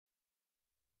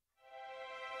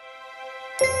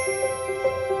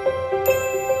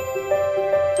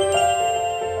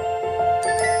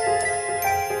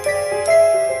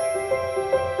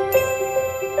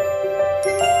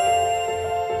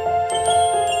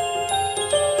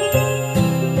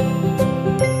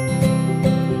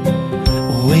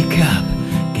Wake up,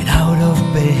 get out of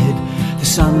bed. The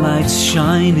sunlight's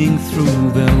shining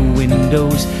through the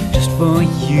windows just for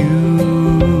you.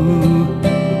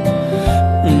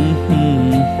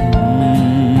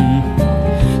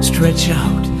 Stretch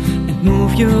out and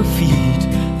move your feet.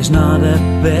 There's not a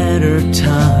better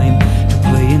time to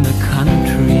play in the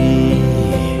country.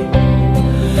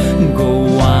 Go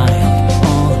wild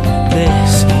on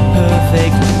this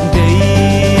perfect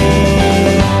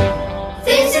day.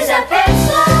 This is a Peck's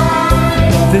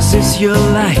life. This is your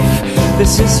life,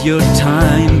 this is your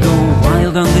time. Go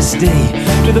wild on this day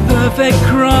to the perfect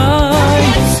cry.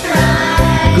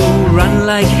 Go run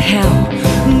like hell,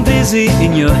 dizzy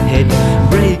in your head.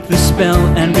 Break the spell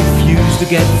and refuse to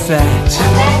get fat.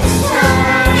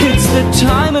 It's the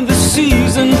time and the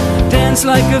season. Dance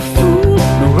like a fool,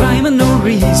 no rhyme and no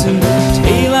reason.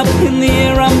 Tail up in the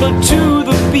air, rumble to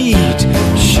the beat.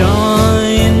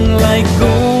 Shine like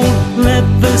gold, let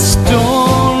the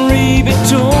story be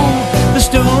told. The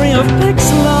story of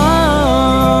Peck's life.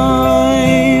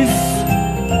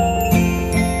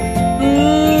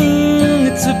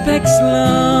 It's a Peck's life.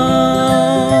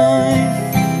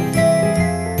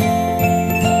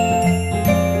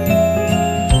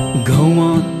 Go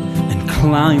on and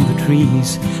climb the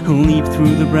trees, leap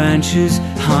through the branches,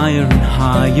 higher and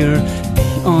higher, be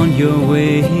on your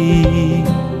way.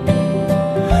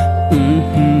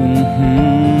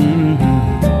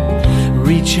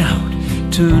 Reach out,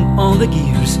 turn all the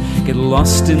gears, get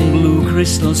lost in blue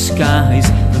crystal skies.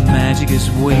 The magic is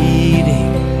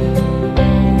waiting.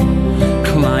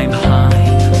 Climb high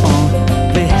on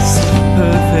this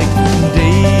perfect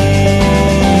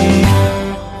day.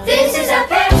 This is a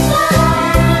Peck's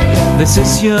life. This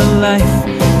is your life,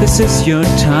 this is your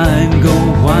time. Go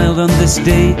wild on this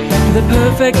day to the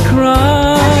perfect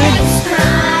cry.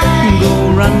 Go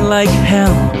run like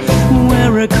hell,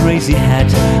 wear a crazy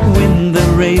hat, win the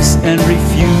race and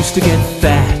refuse to get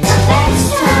fat.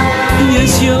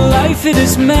 Yes, your life, it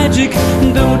is magic.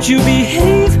 Don't you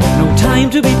behave, no time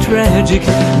to be tragic.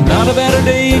 Not a better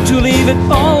day to leave it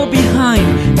all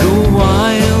behind. Go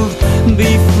wild,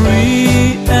 be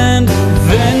free, and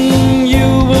then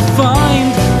you will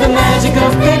find the magic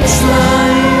of Peck's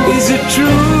life. Is it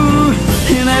true?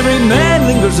 In every man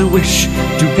lingers a wish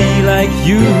to be like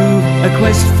you, a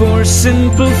quest for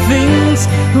simple things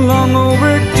long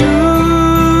overdue.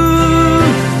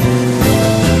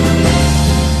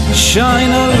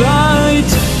 Shine a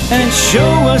light and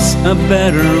show us a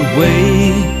better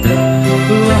way.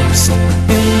 Lost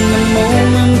in the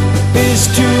moment is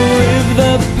to live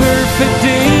the perfect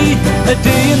day, a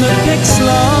day in the Peck's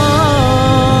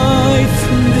life.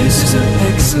 This is a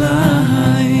Peck's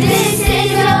life. This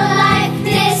is your life,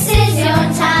 this is your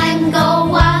time. Go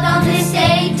wild on this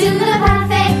day, do the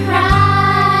perfect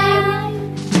crime.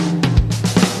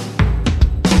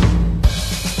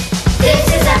 This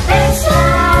is a Peck's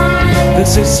life.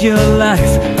 This is your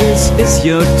life, this is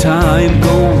your time.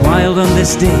 Go wild on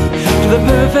this day to the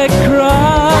perfect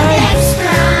cry.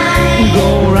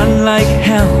 Go run like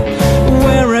hell,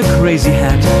 wear a crazy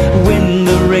hat, win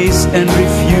the race and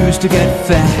refuse to get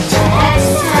fat.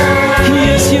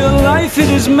 Yes, your life, it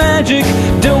is magic.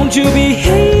 Don't you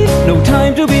behave, no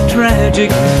time to be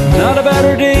tragic. Not a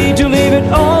better day to leave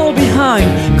it all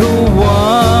behind. Go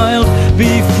wild,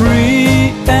 be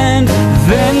free, and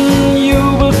then you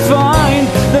will find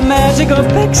the magic of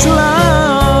Peck's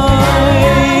life.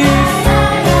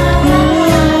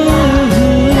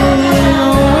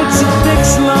 It's a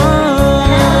Peck's life.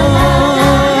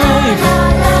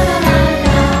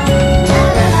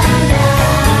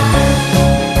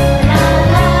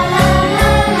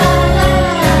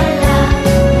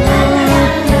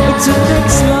 It's a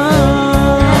Peck's life.